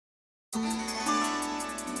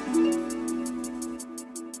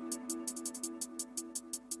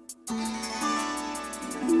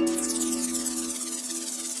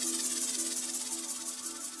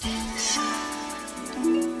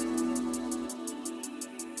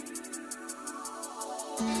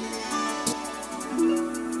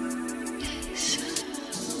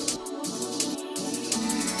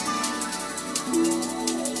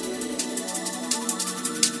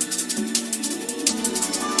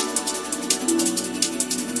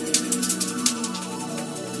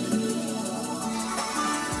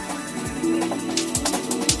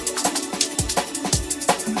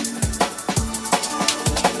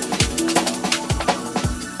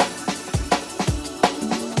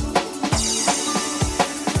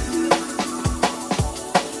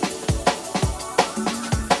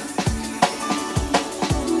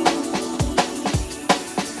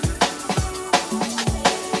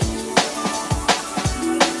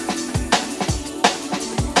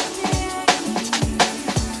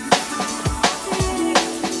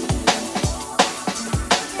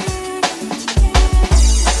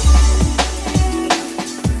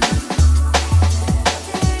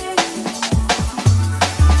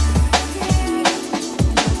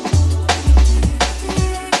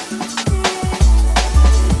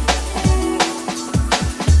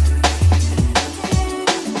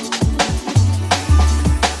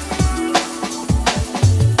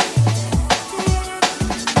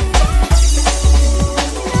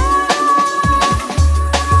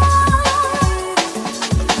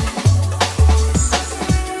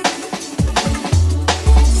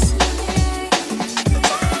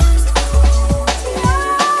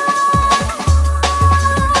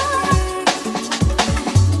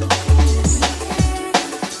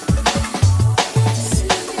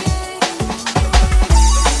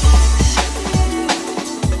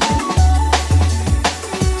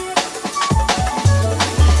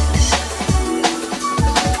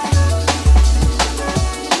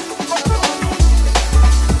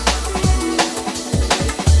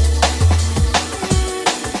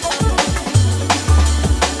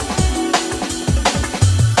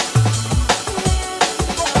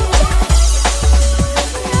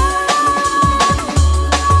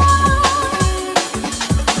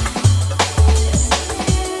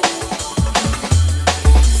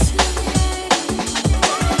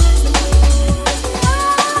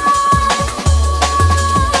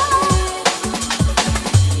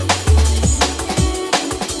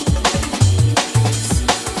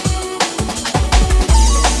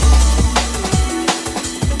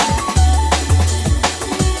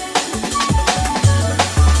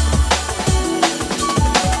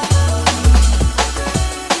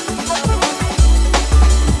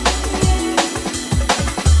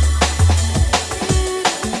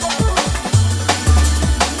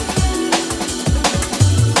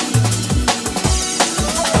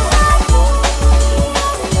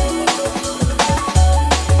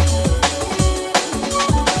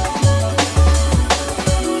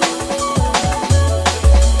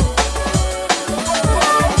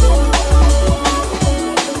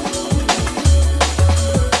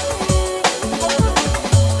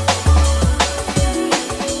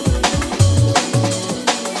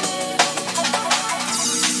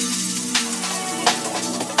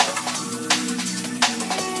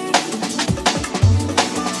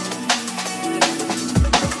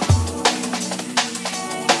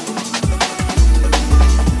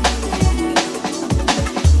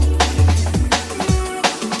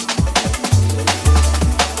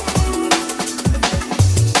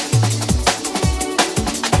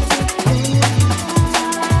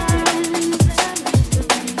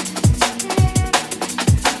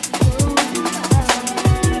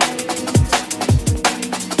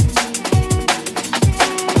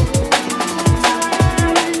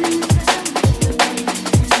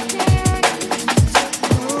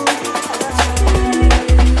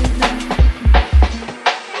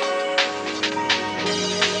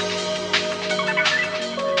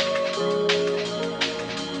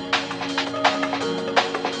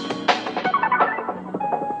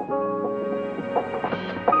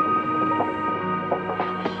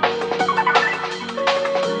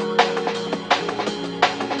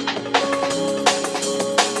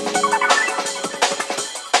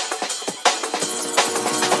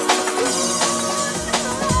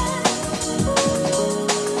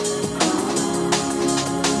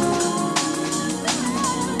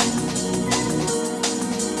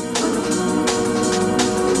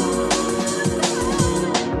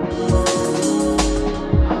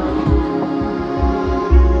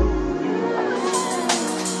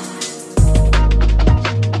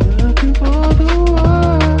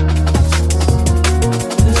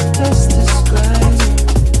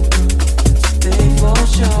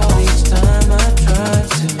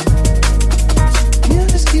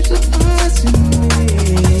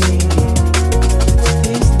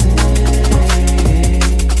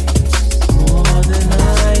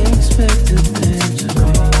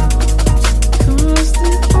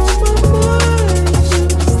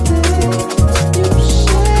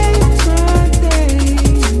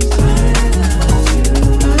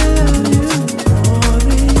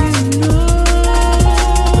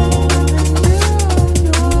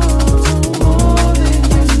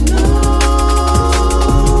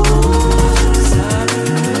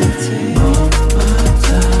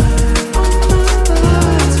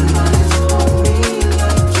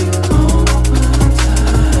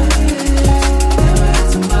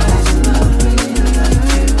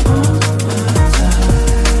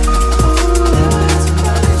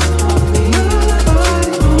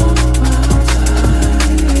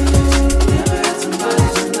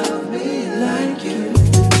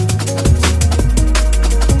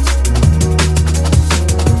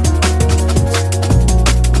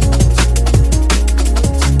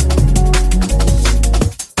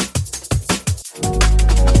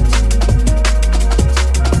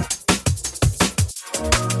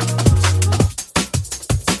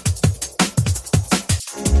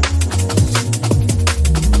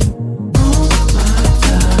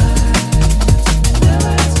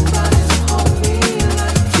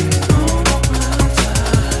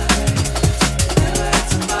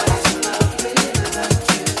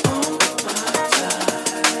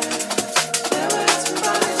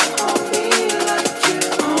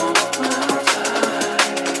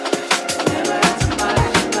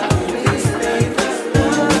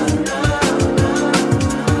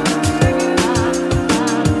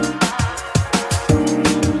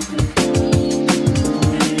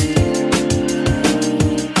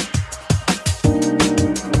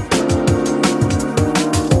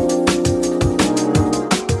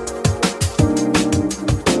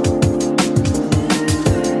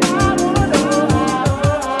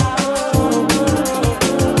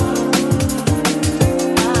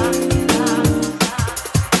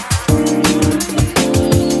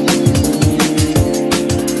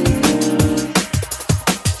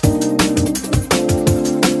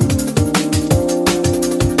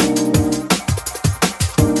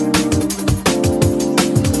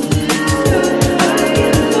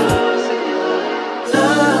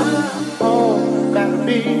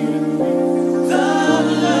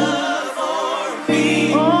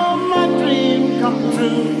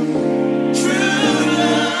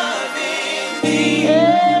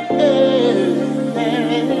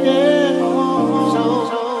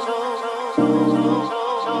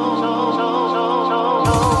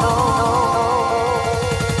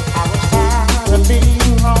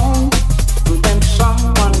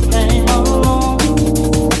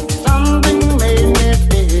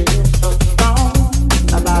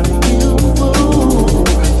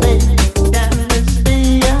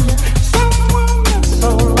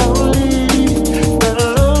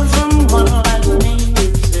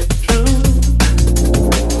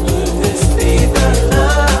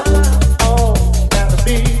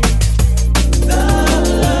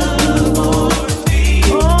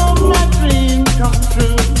Come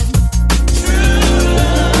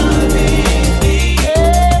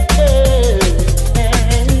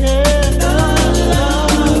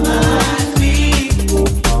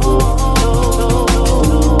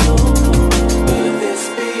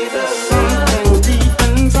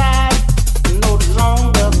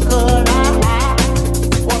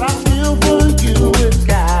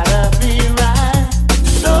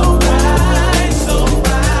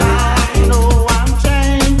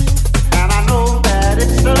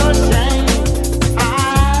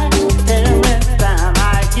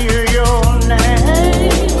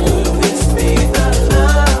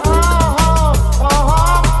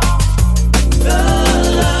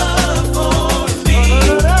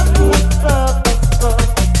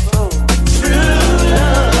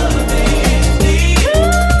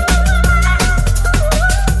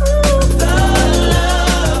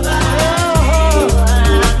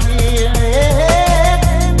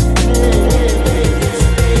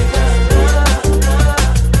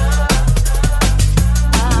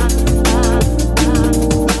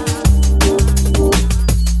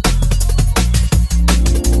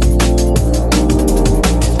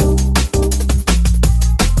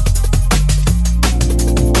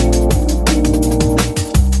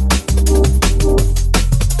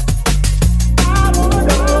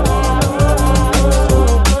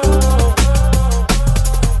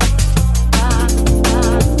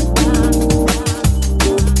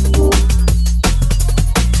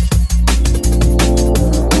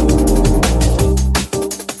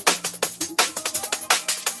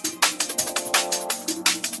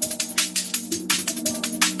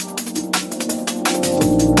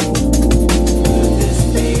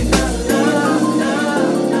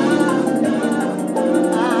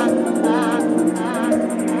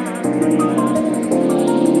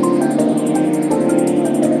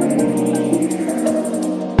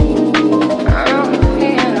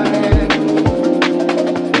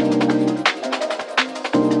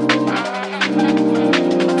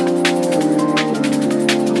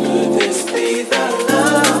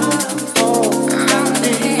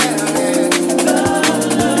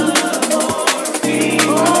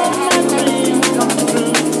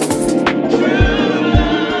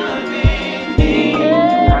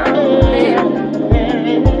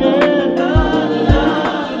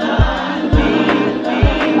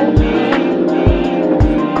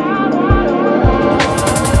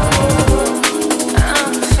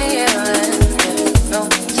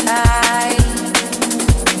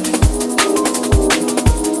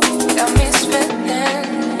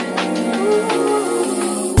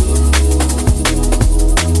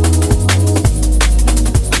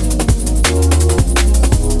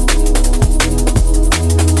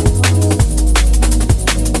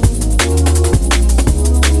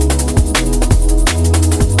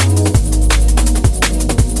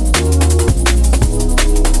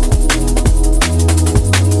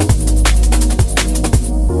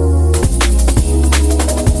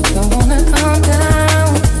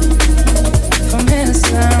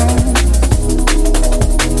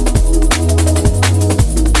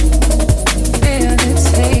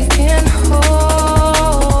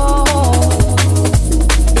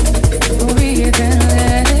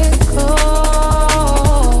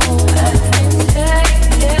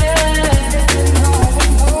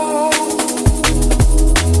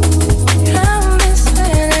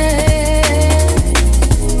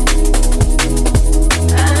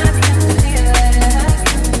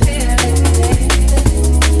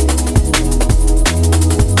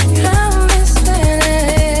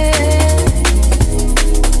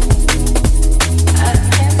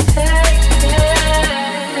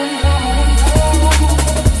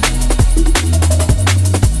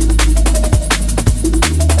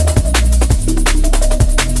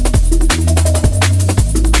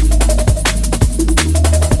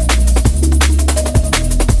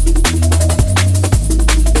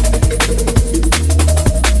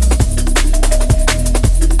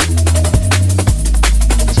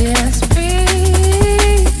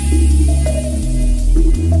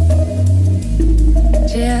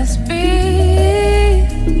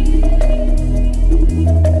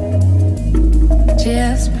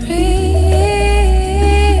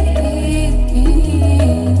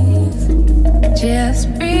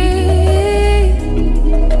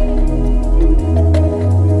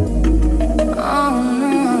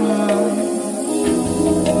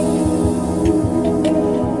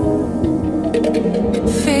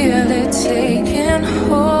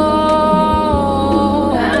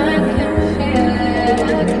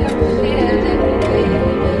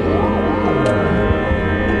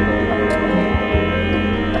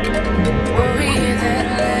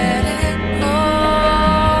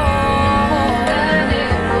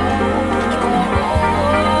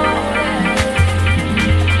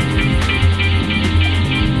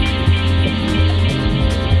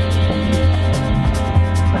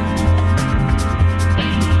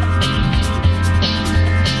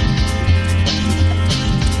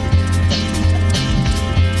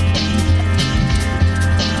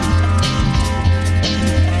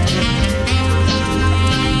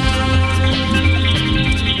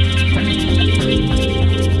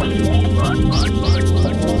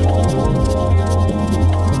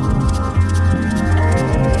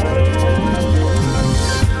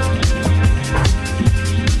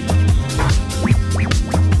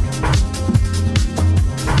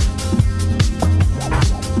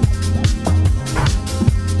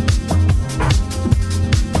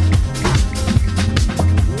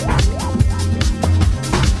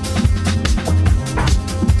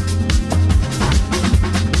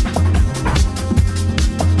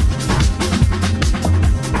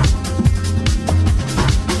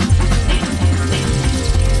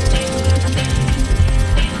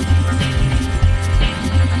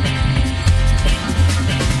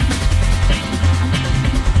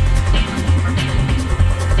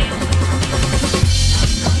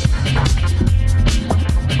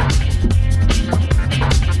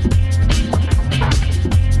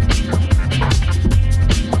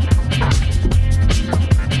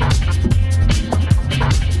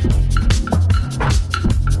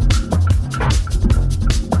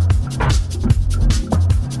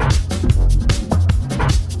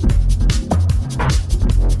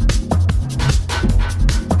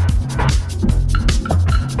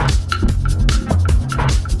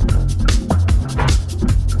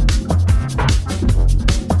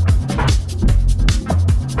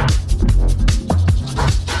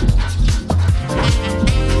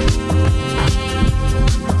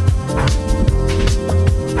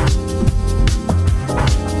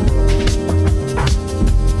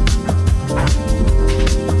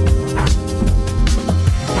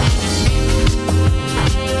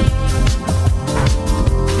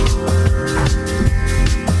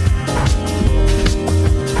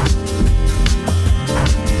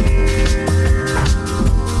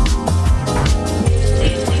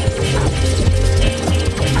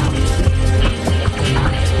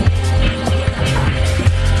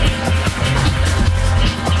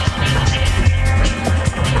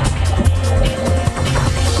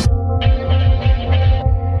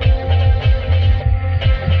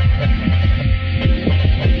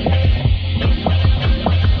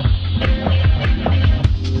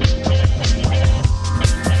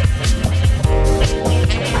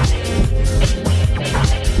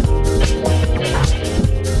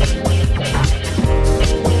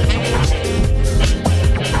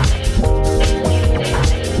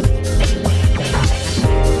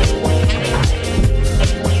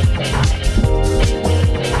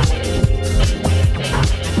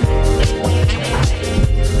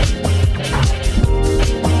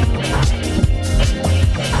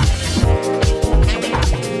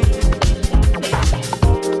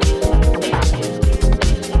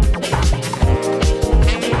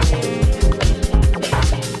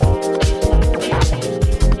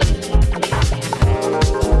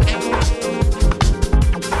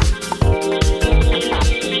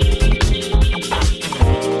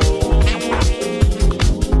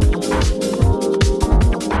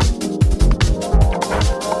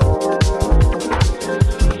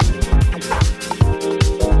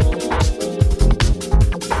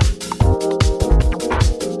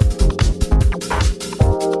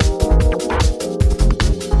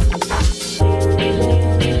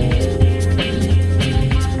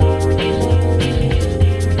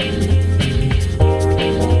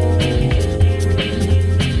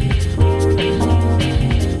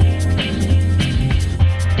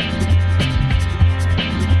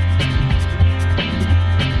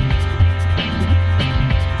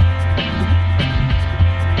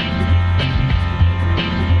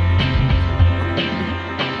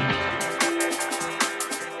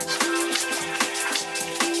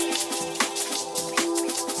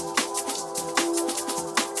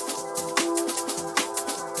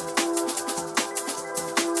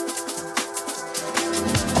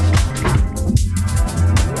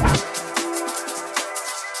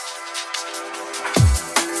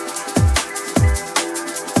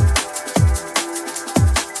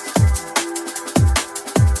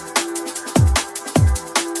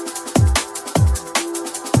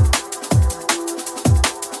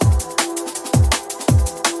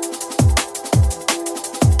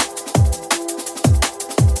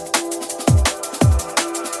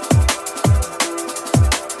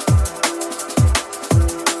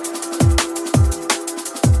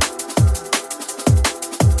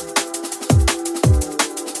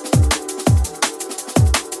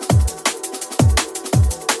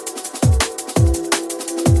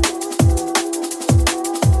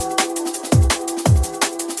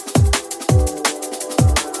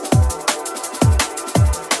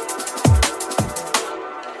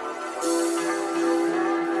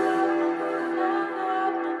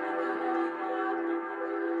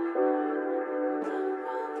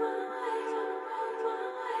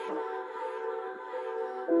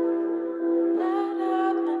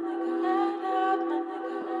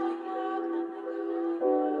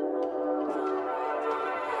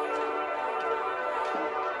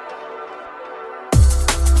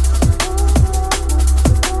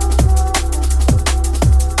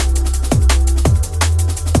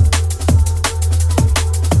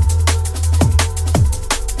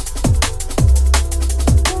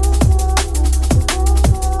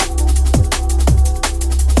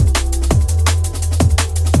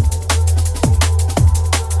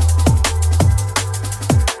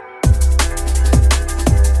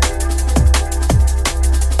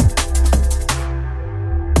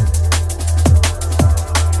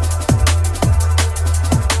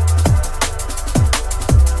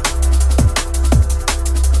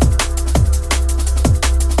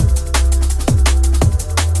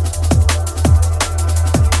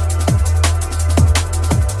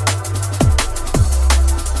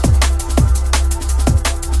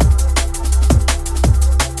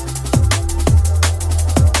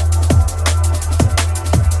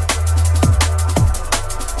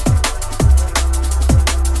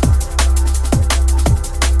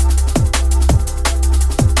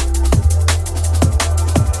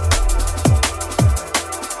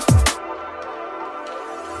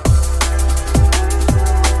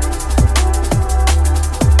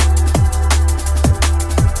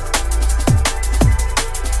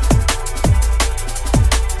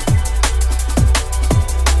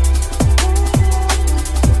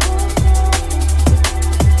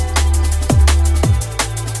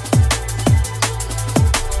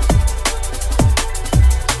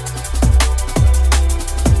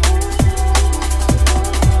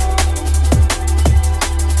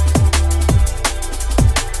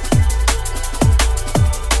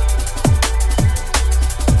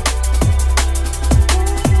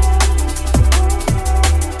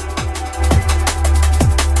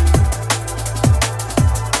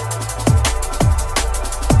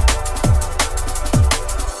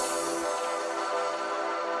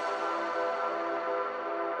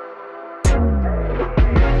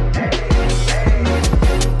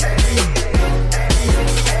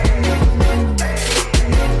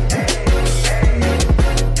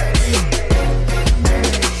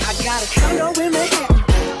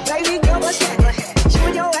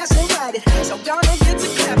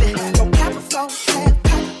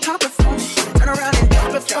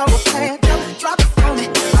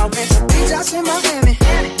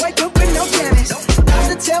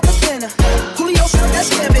yourself, that's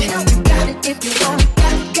heavy. You got it if you want it.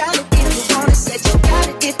 Got it if you want it. Said you got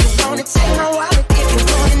it if you want it. Take my wallet if you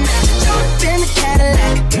want it. Now jump in the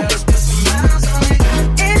Cadillac. Girls, put some miles on it.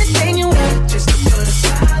 Anything you want, just to put a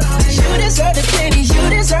smile on it. You deserve it, baby. You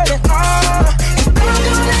deserve it all. And I'm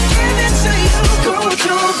gonna give it to you. Gold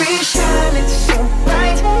jewelry shining so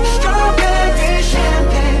bright. Strawberry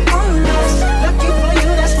champagne on us. Lucky for you,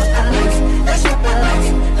 that's what I like. That's what I like.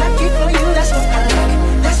 Lucky for you, that's what I like.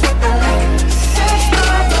 That's what I like. Sex by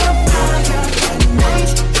the fire at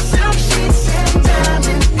night. Silk sheets and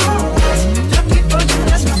diamond colors. Lucky for you,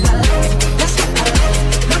 that's what I like. That's what I like.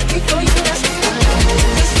 Lucky for you, that's what I like.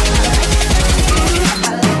 That's what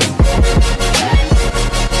I like.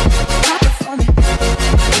 Pop it for me.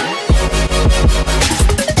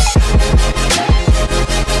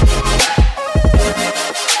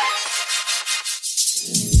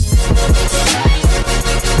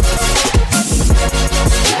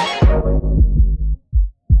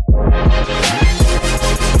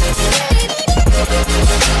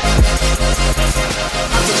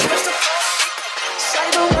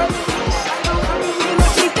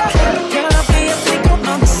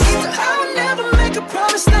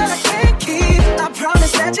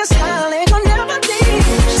 Just smile ain't gonna never leave.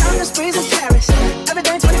 Shining sprees in Paris,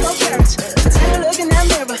 everything 24 carats. Take a look in that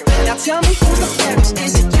mirror. Now tell me who's the fairest?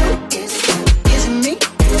 Is it you? Is it me?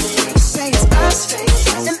 You say it's us,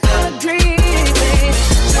 and I agree, babe.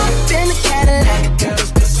 Jump in the Cadillac, girls,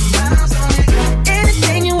 put some miles on it.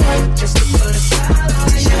 Anything you want, just to put a smile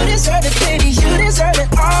on it. You deserve it, baby. You deserve it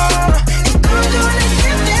all. And I'm gonna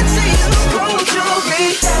give it to you. Gold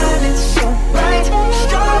jewelry, shining so bright.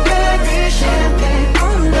 Strawberry champagne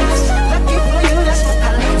on us.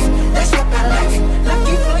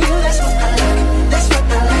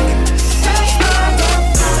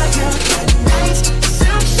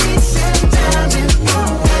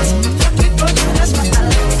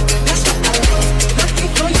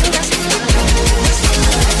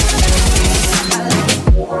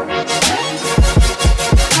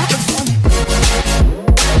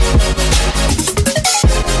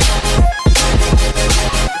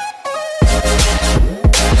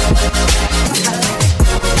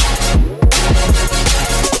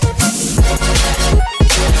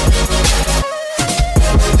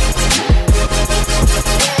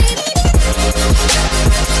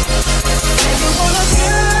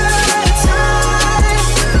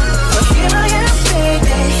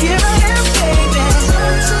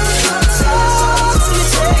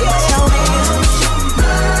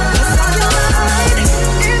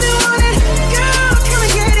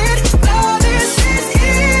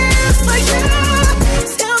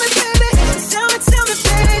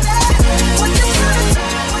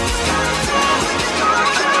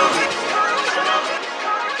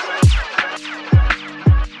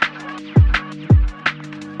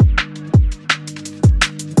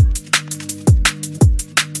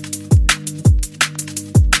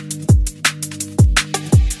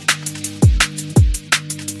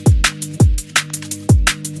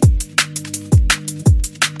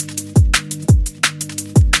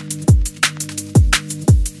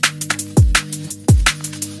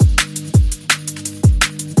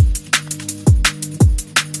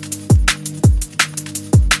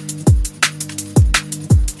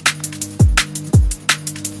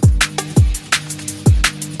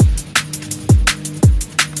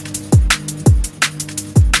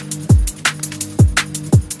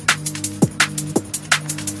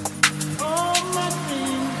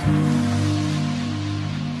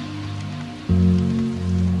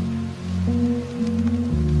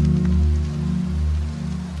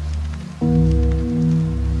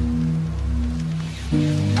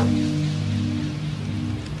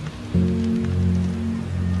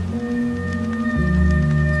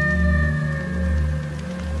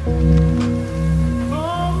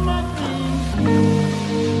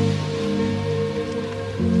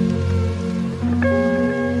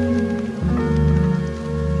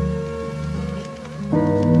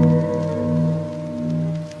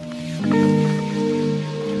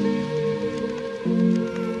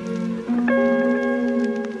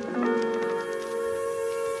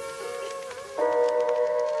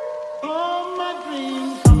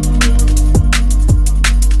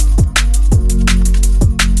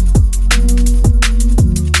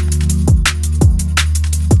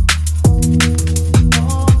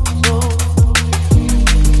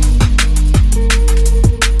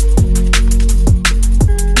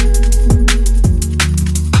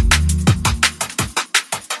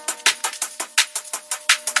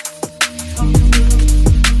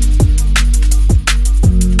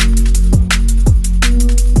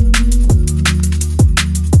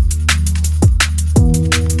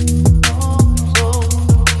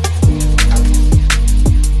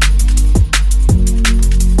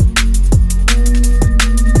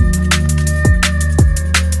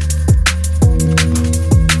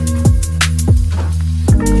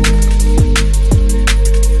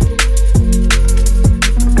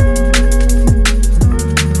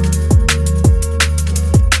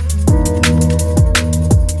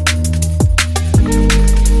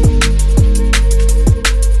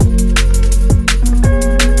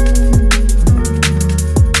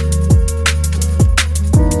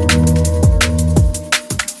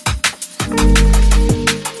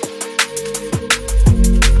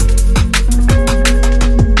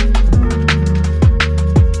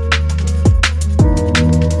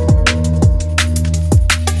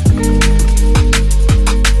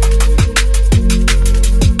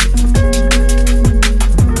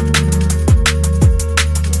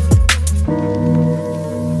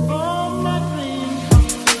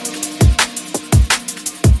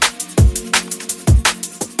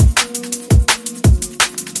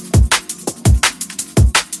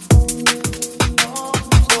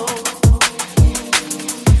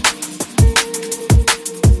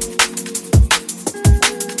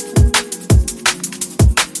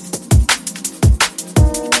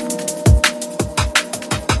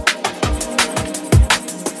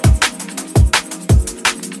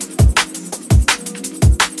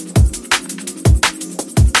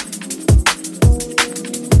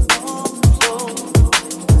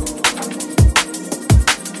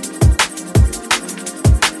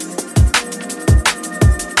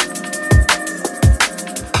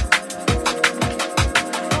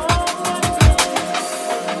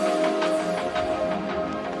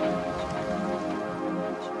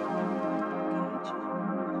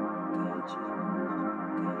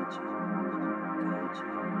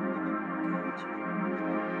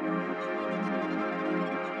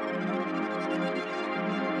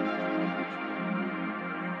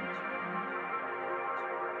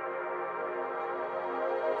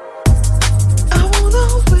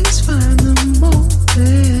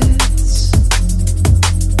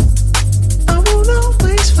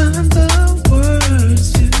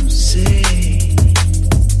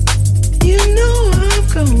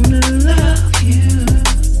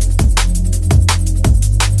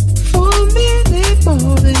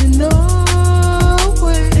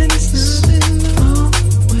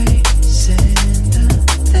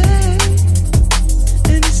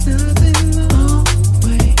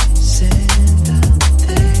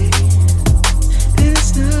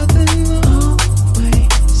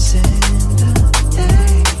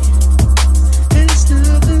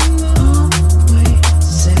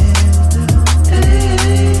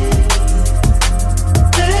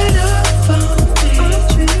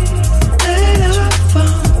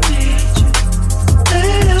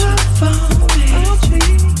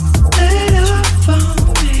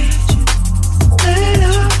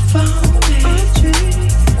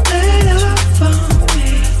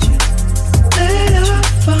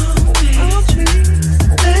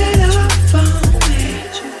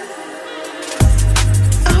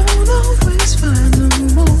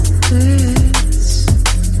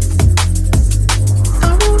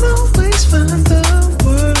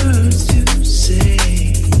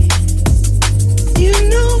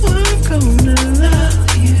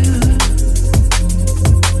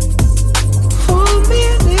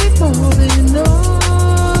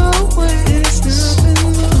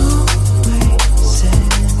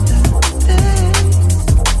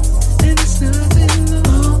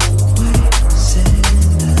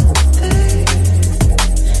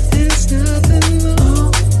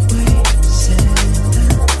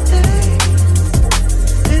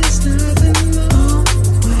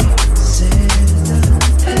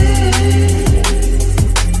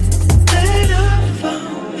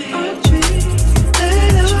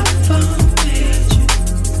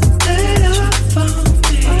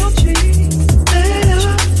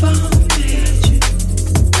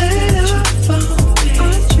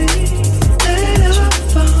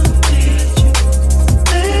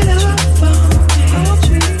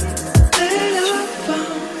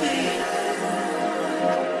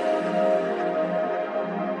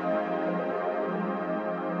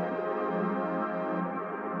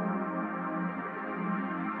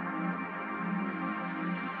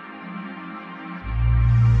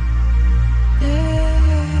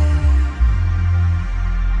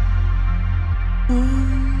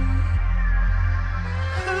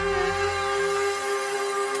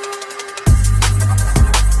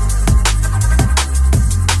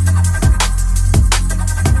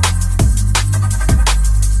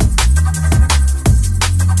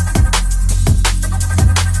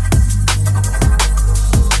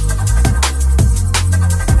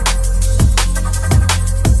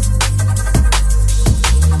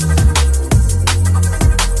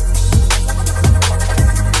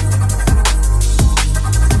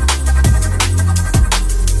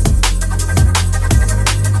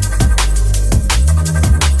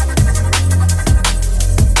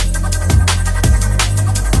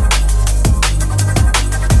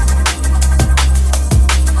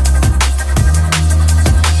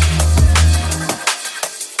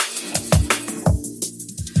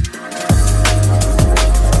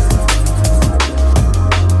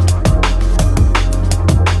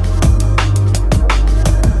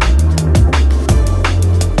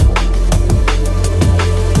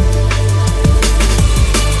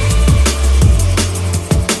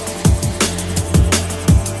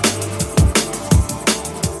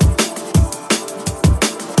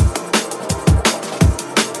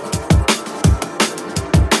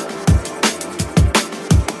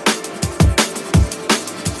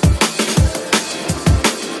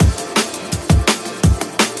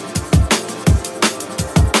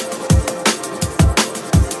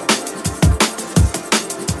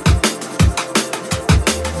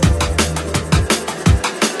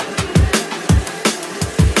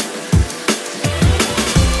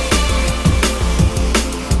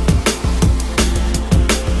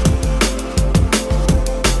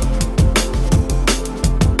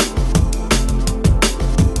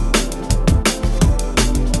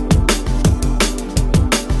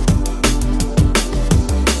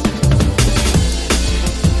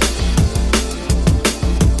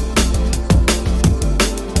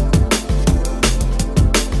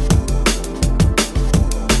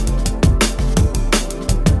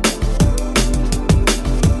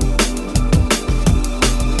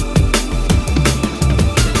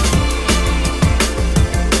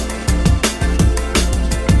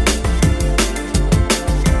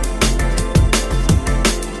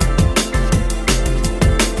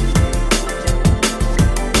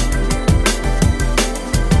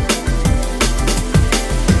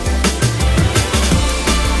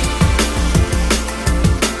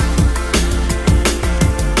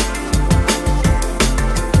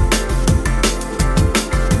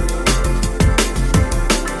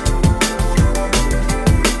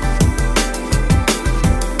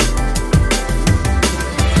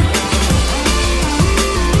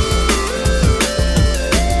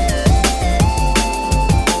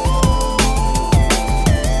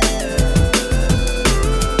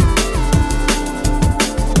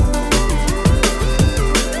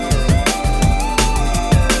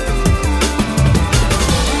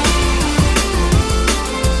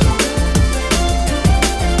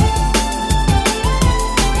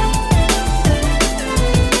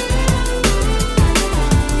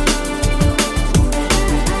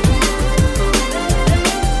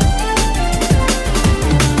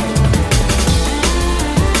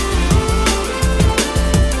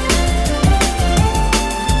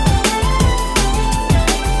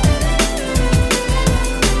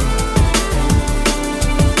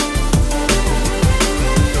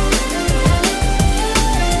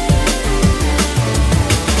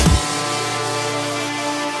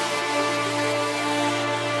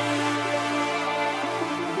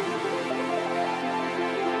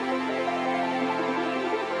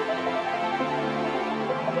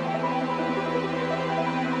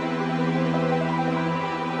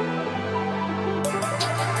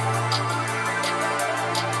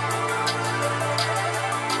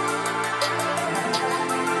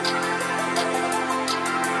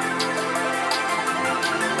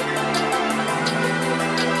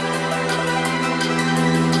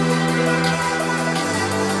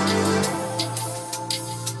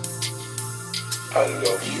 I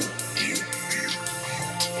love you.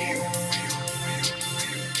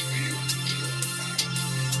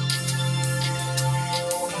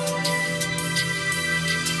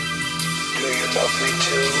 Do you love me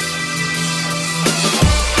too?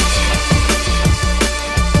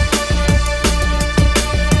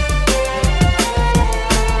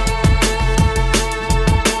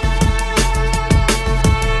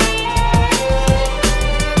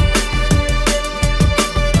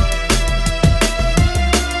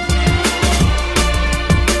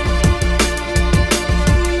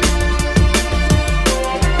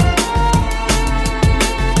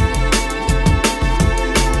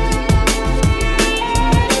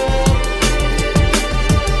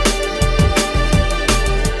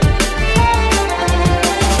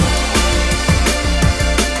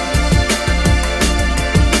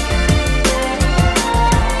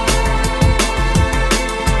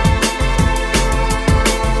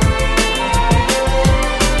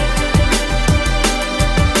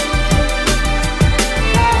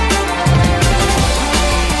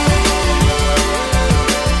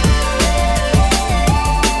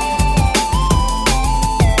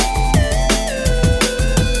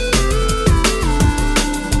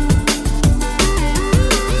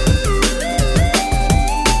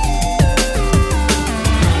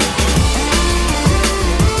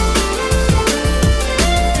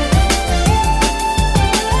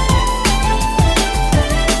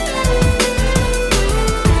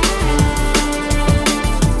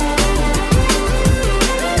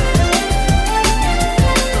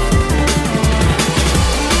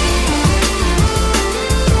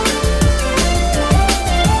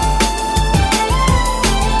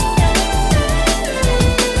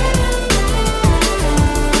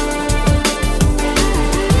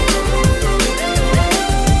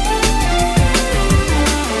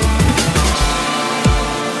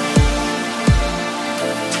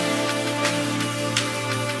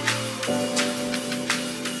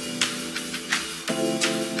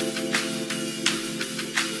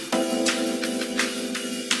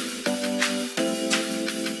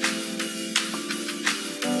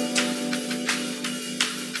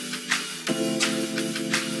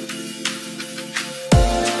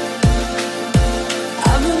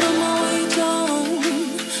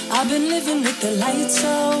 I've been living with the lights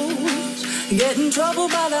out, get in trouble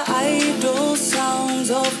by the idle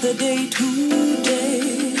sounds of the day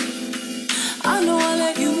today. I know I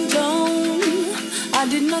let you down, I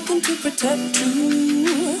did nothing to protect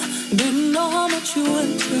you, didn't know how much you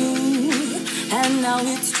went through, and now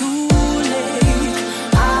it's too late.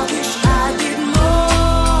 I wish I did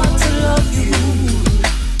more to love you,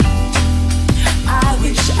 I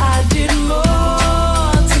wish I did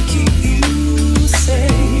more to keep you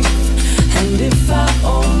safe. And if I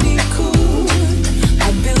only could,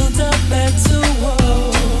 I'd build a better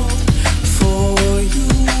world for you.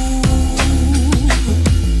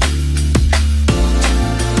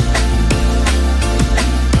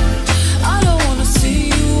 I don't wanna see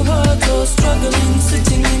you hurt or struggling,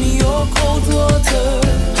 sitting in your cold water.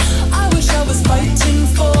 I wish I was fighting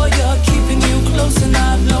for you, keeping you close and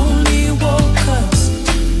not lonely walk. 'Cause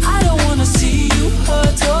I don't wanna see you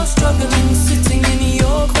hurt or struggling, sitting in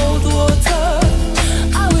your cold water.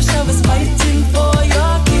 I wish I was fighting for you,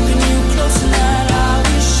 keeping you close and that I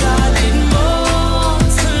wish I did more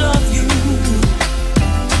to love you.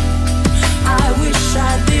 I wish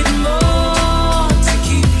I did more to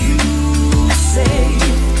keep you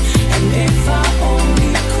safe. And if I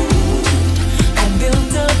only could, I'd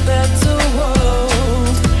build a better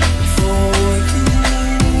world for you,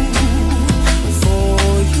 for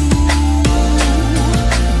you.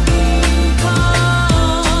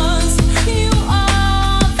 Because you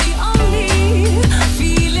are the only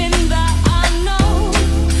feeling that I know.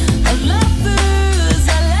 Lovers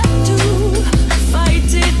are left to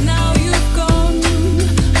fight it, now you've gone.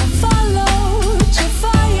 I followed your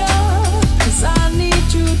fire, 'cause I need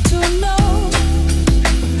you to know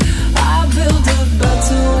I build a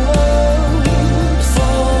better world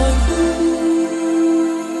for you.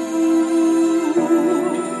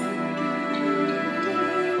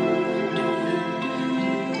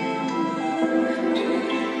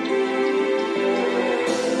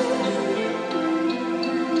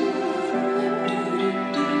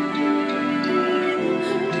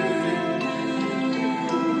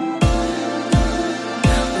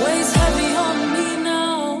 Weighs heavy on me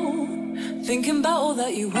now, thinking about all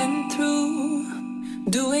that you went through,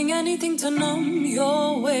 doing anything to numb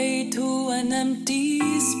your way to an empty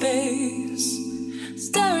space,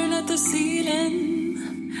 staring at the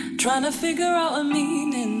ceiling, trying to figure out a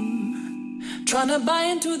meaning, trying to buy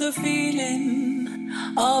into the feeling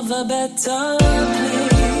of a better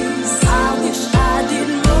place. I wish I did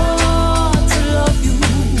more to love you.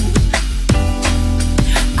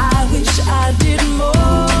 I wish I did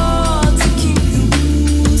more to keep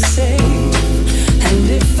you safe. And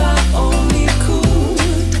if I only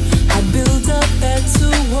could, I'd build a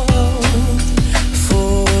better world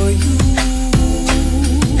for you.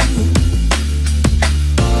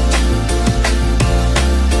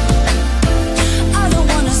 I don't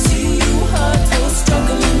wanna see you hurt or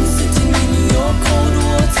struggling, sitting in your cold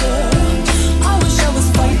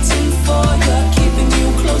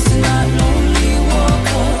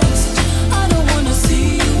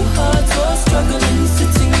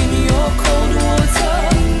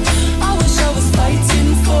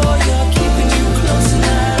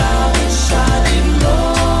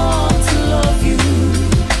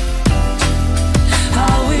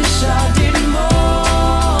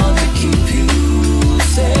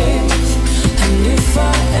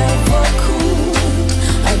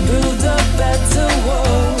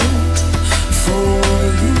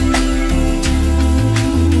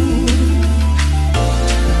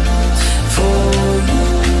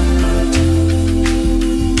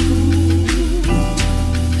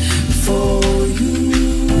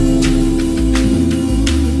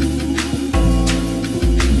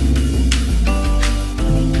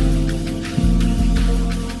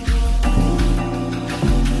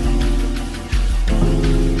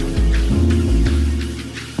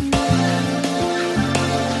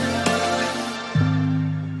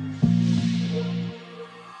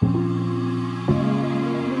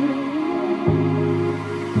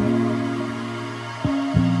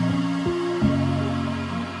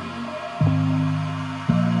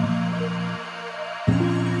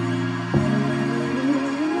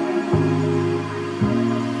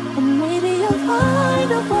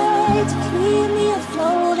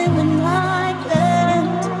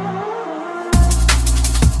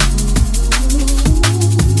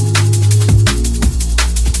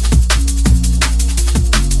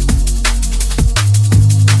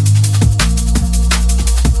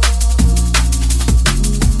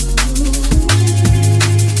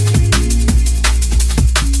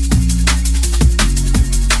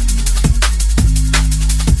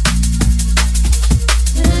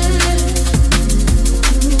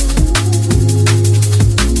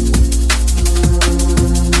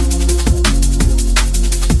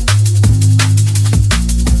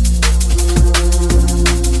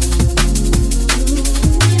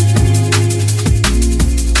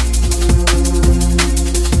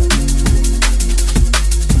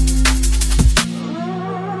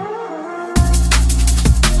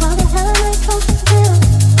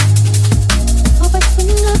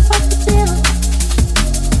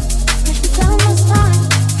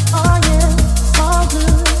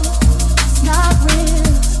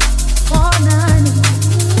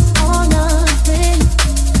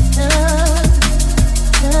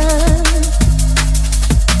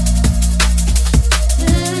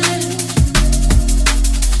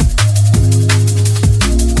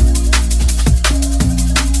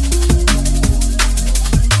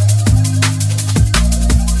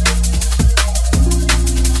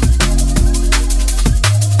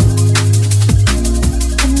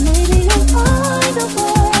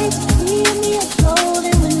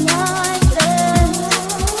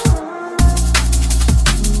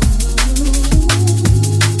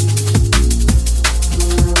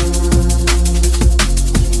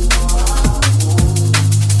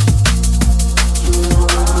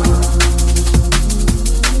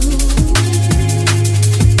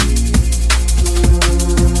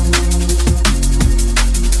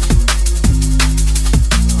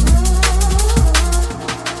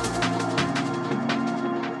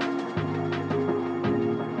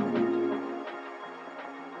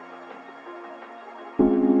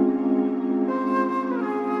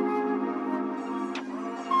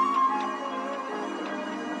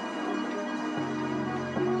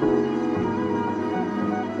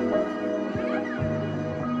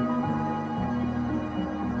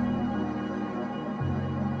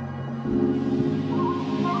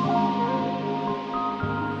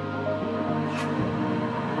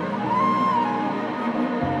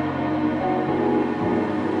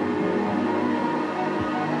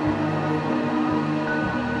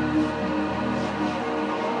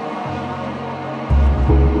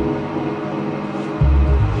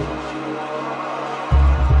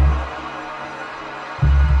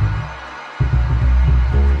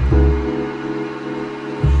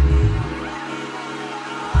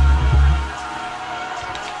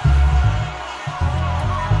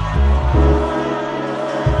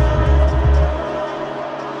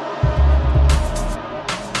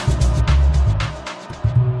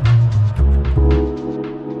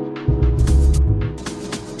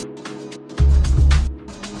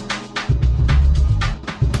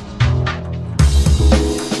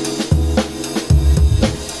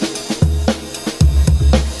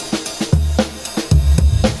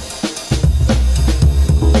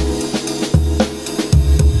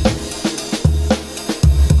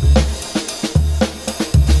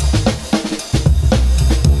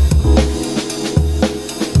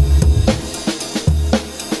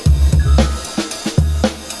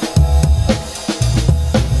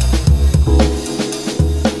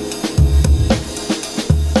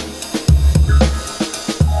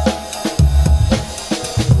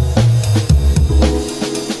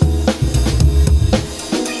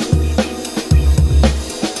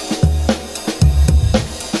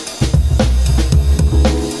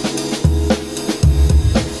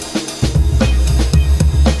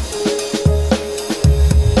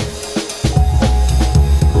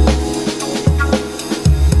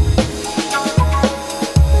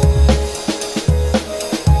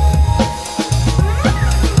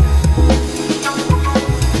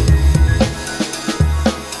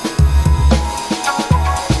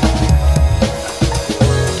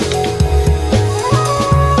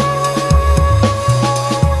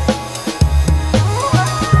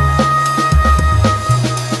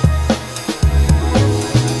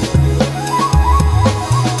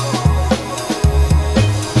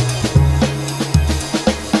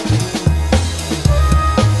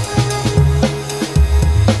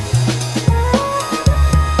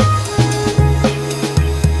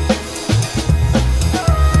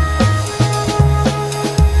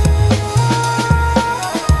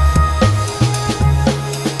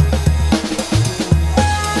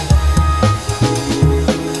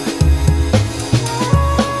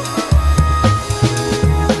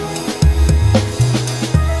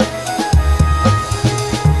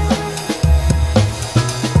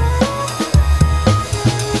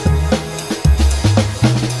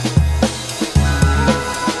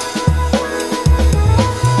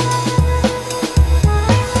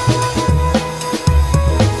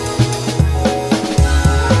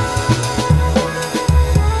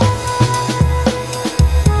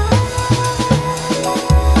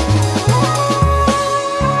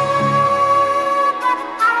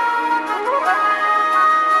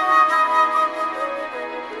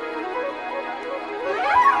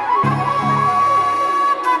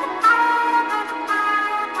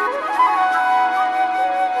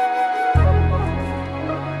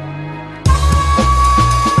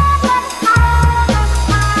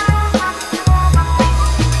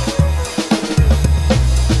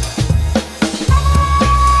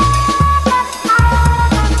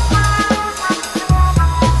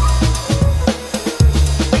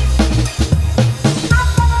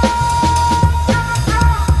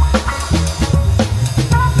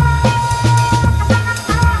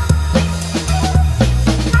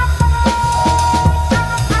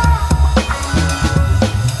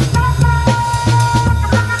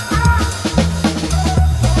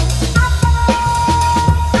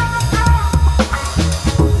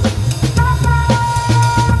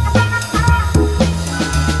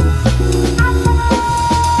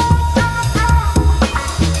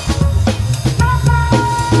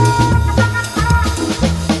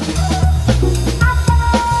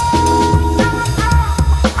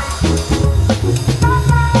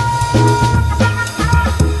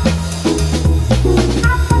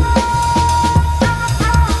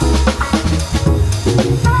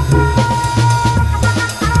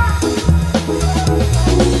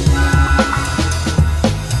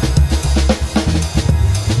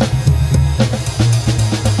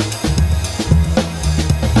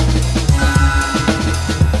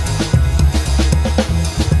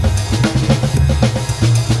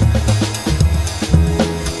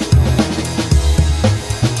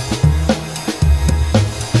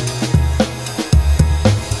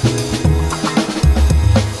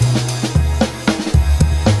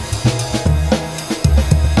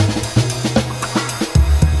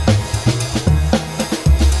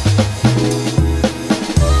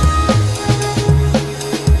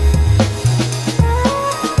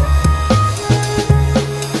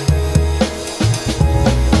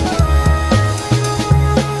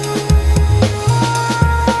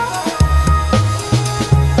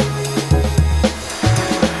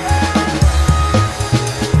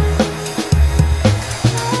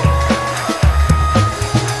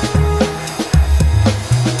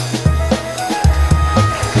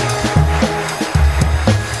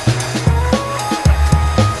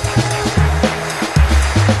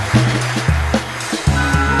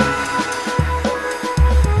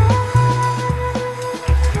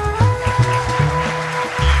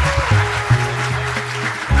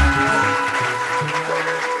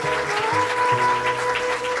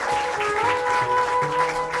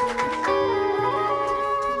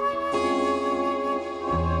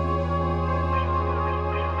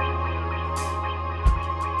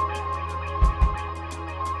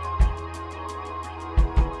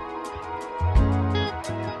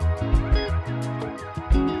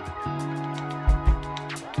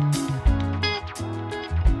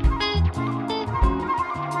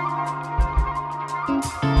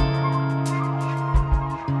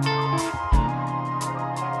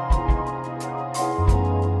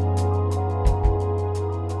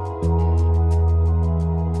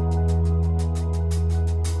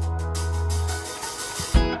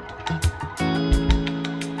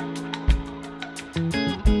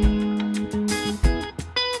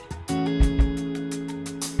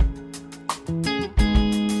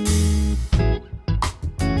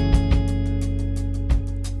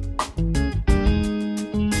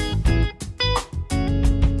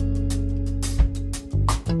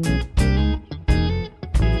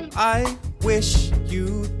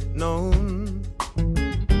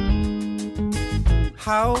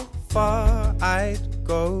how far I'd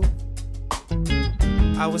go.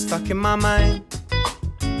 I was stuck in my mind,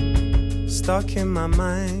 stuck in my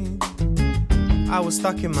mind. I was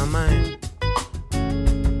stuck in my mind.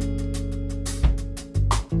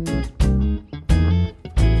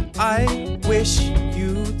 I wish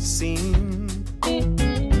you'd seen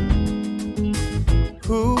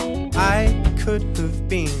who I could have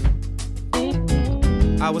been.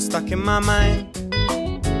 I was stuck in my mind,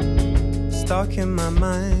 stuck in my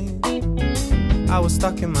mind. I was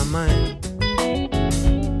stuck in my mind.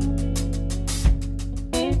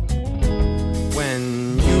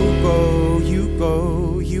 When you go, you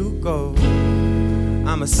go, you go,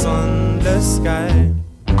 I'm a sunless sky.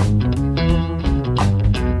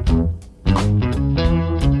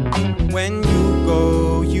 When you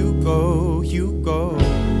go, you go, you go,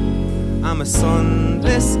 I'm a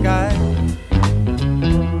sunless sky.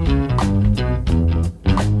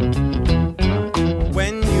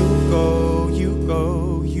 When you go, you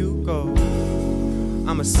go, you go,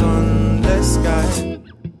 I'm a sunless sky.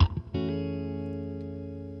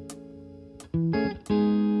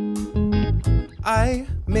 I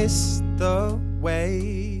miss the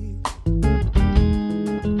way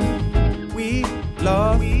we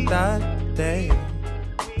loved that day.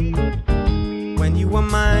 When you were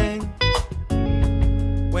mine,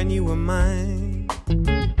 when you were mine,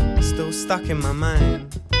 still stuck in my mind.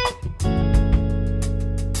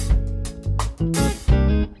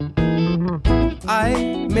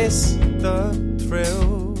 I miss the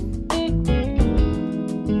thrill,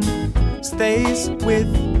 stays with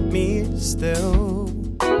me still.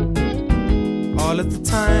 All of the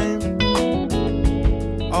time,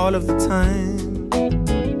 all of the time,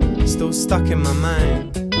 still stuck in my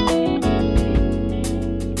mind.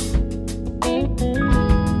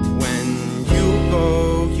 When you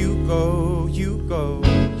go, you go, you go,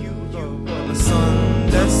 you go, the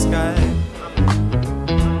sunless sky.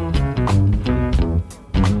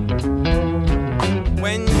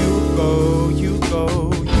 When you go, you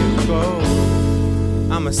go, you go,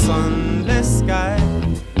 I'm a sunless sky.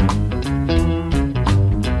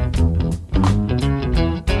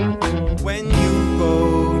 When you go,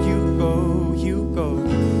 you go, you go,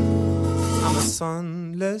 I'm a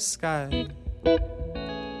sunless sky.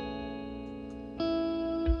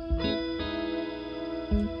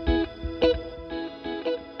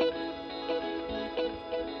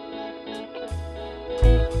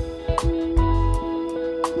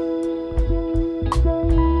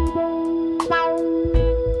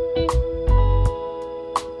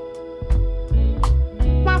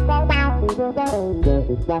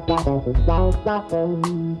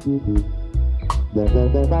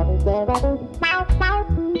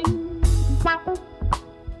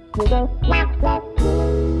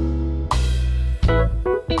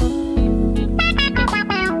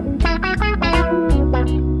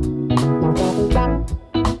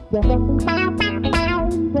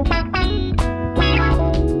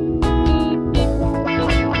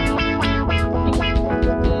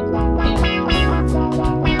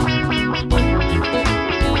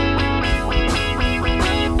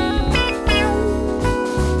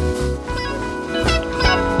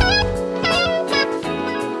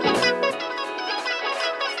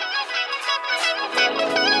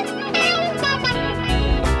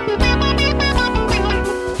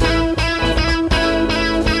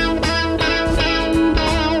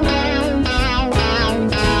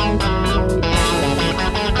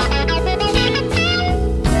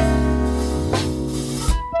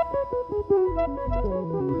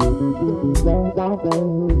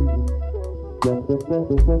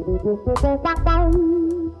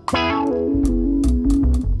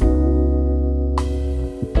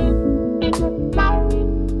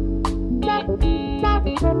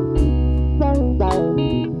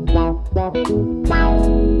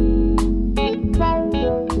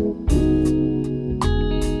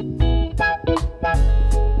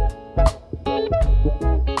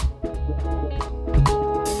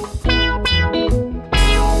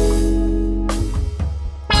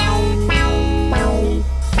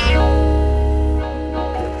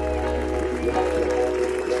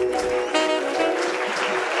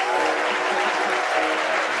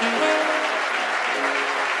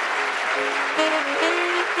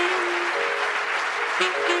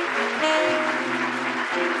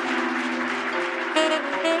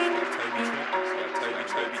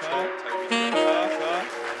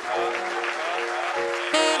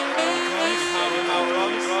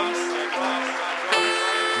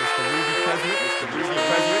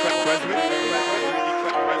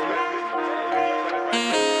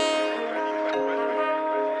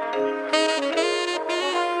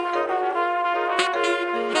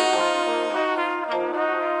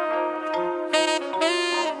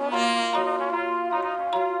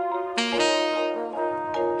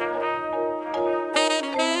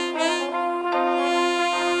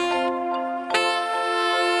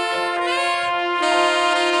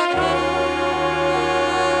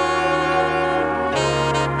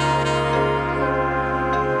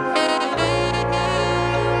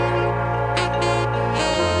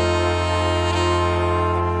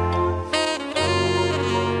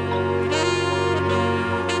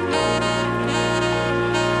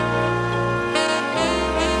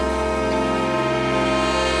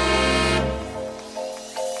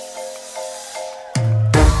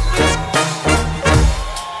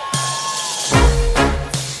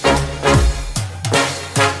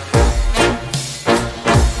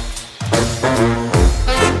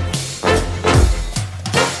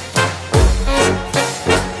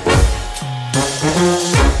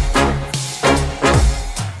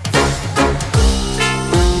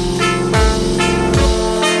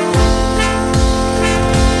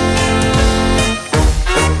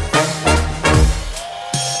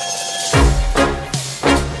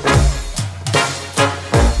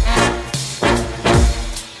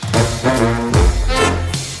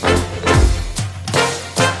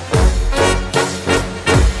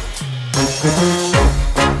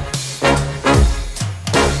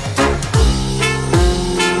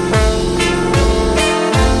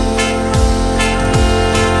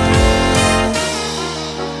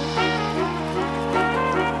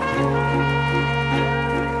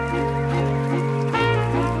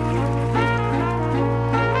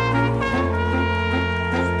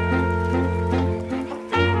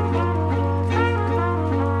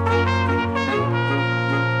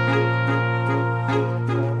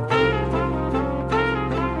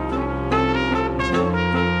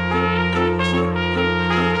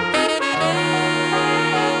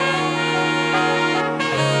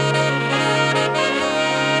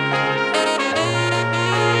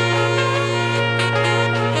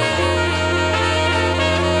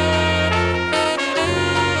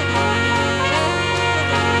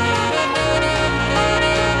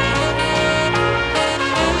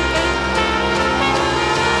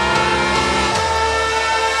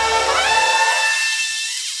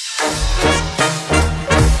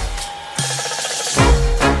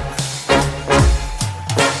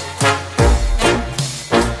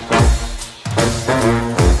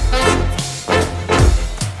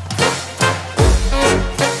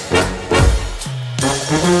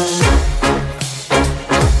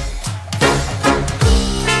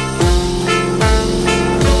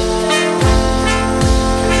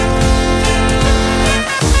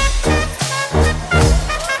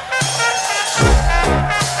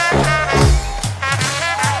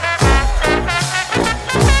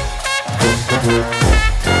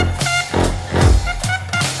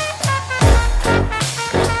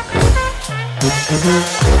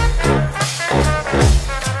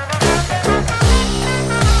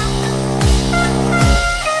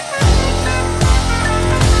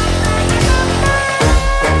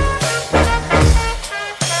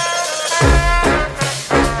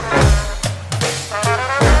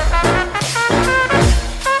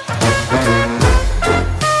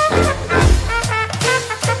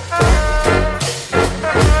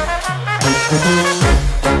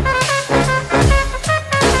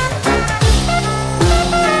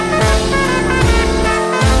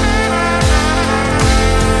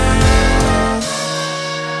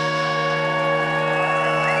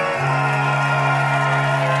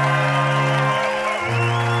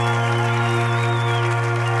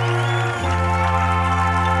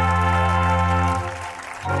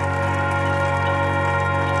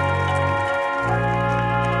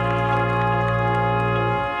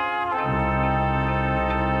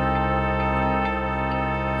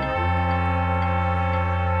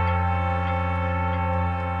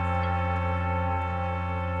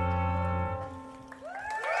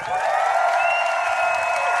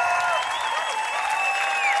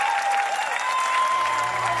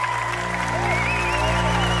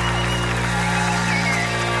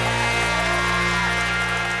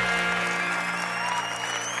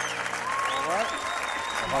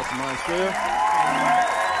 Hearts and minds clear.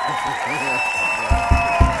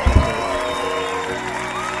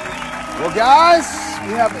 Well, guys,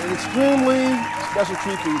 we have an extremely special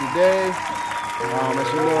treat for you today. As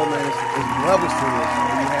you know, man, it's levels to this.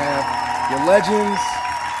 You have your legends,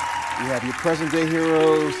 you have your present-day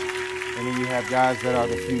heroes, and then you have guys that are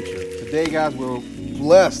the future. Today, guys, we're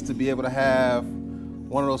blessed to be able to have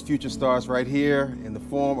one of those future stars right here in the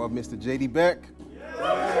form of Mr. J.D. Beck.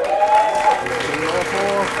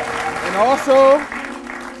 And also,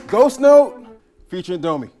 Ghost Note featuring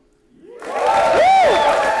Domi. All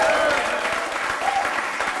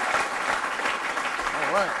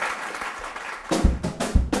right.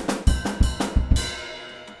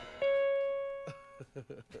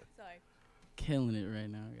 Sorry. Killing it right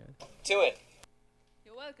now, guys. To it.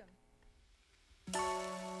 You're welcome.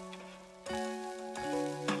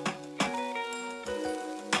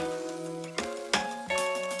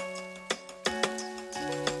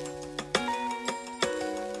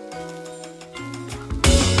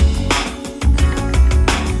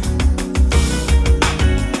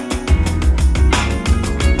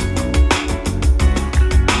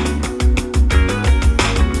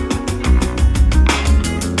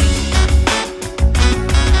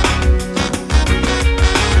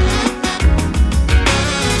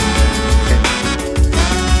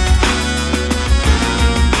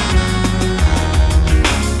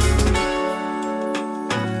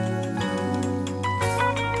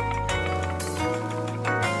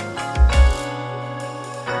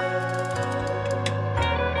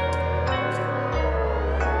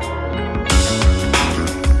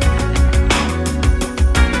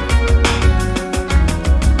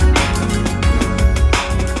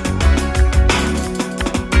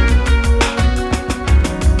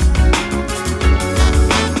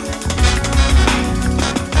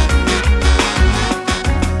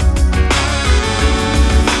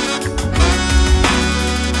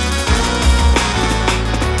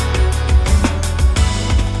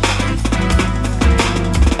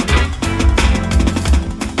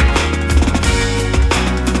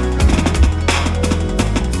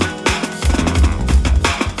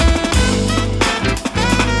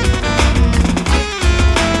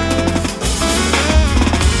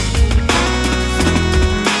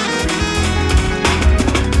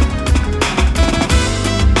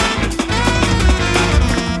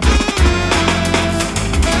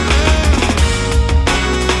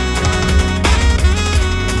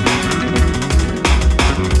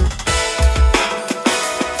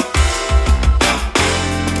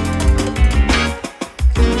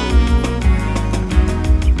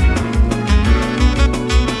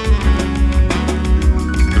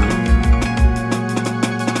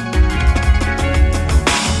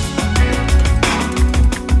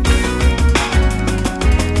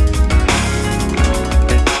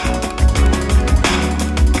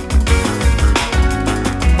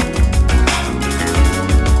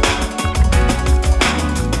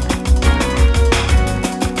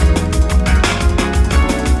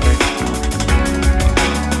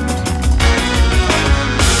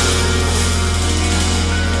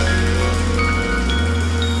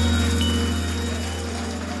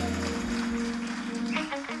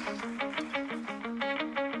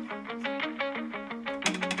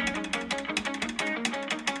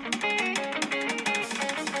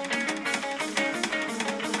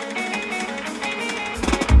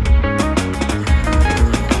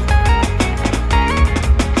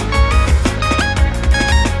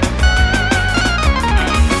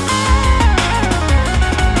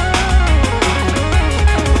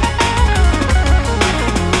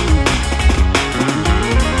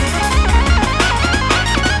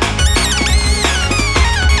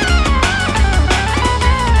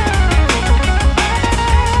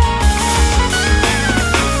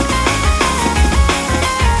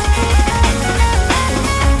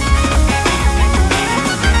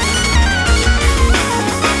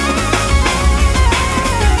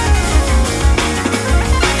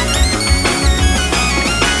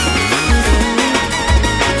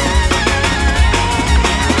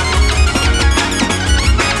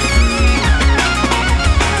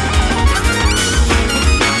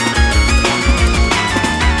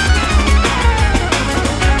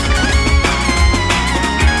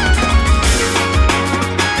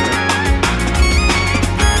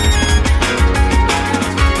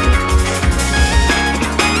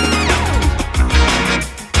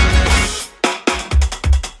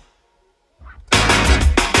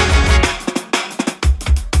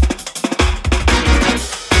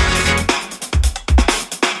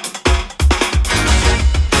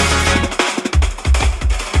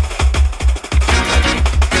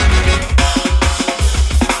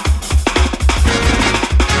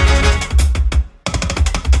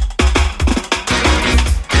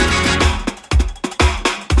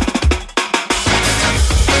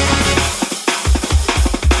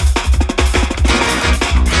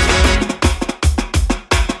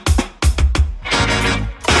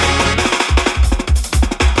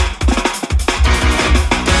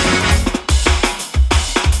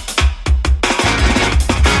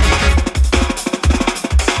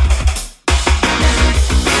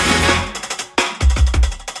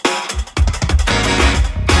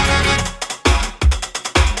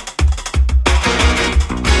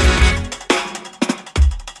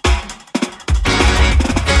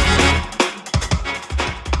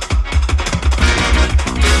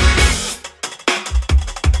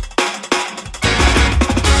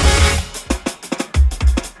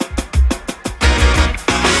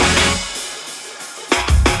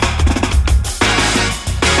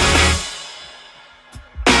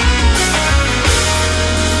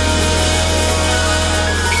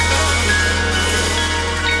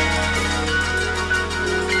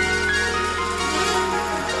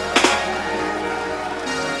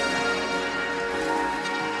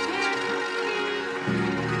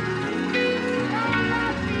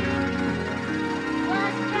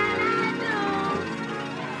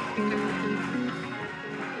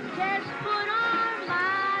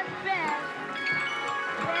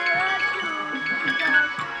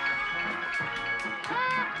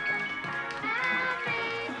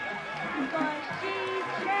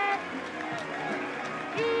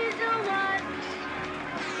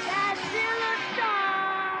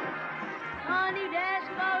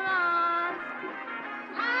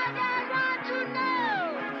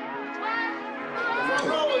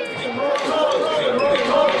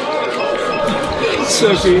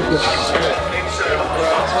 up, Keith? What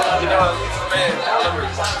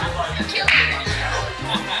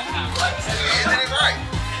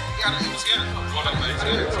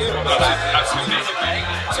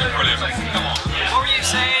were you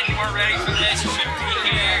saying? You weren't ready for this? You shouldn't be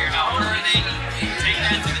here. You're not worthy. Take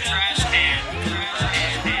that to the trash can.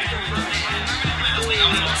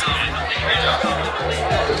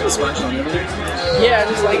 Smash on everything? Yeah, I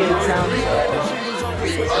just like it. It sounds.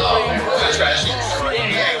 Trashy.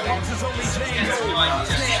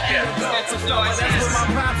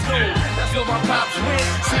 That's what my pops win.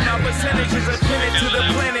 See my percentages are pinned to the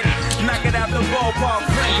planet. Knock it out the ballpark,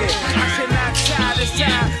 blank it. I should not tie this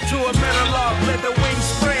time to a metal log. Let the wings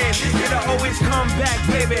spread. It'll always come back,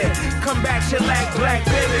 baby. Come back, shellac, black,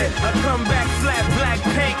 baby. A comeback, flat, black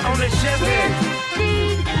paint on the Chevy.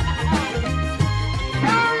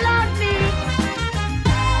 Don't love me.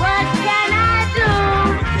 What can I do?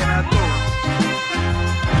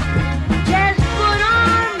 Just put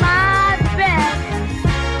on my best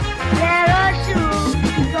pair of shoes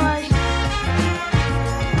because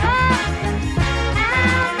I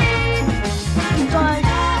mean because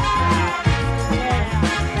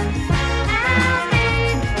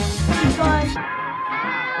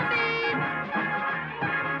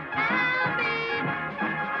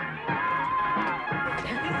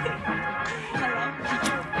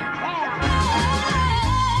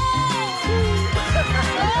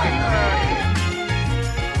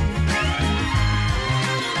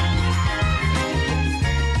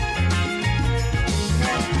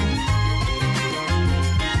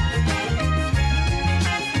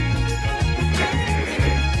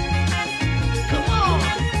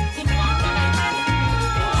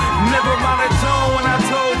Never mind the tone when I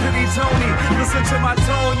told Pretty Tony. Listen to my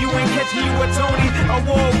tone, you ain't catching you a Tony.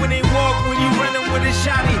 Award-winning walk when you running with a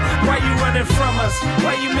shotty. Why you running from us?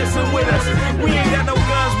 Why you messing with us? We ain't got no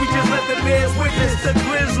guns, we just let the bears witness. The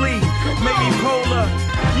grizzly, maybe polar.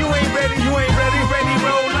 You ain't ready, ready,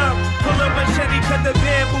 roll up. Pull up machete, cut the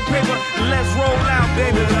bamboo paper. Let's roll out,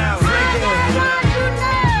 baby. Loud.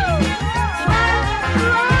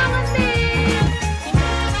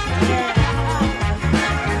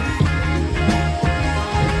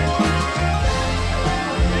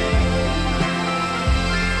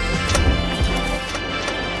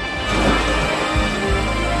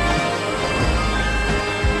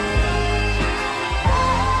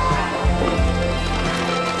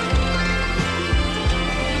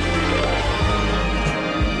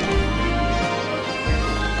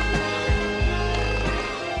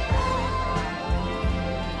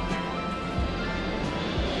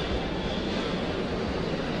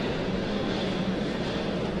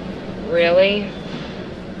 Really?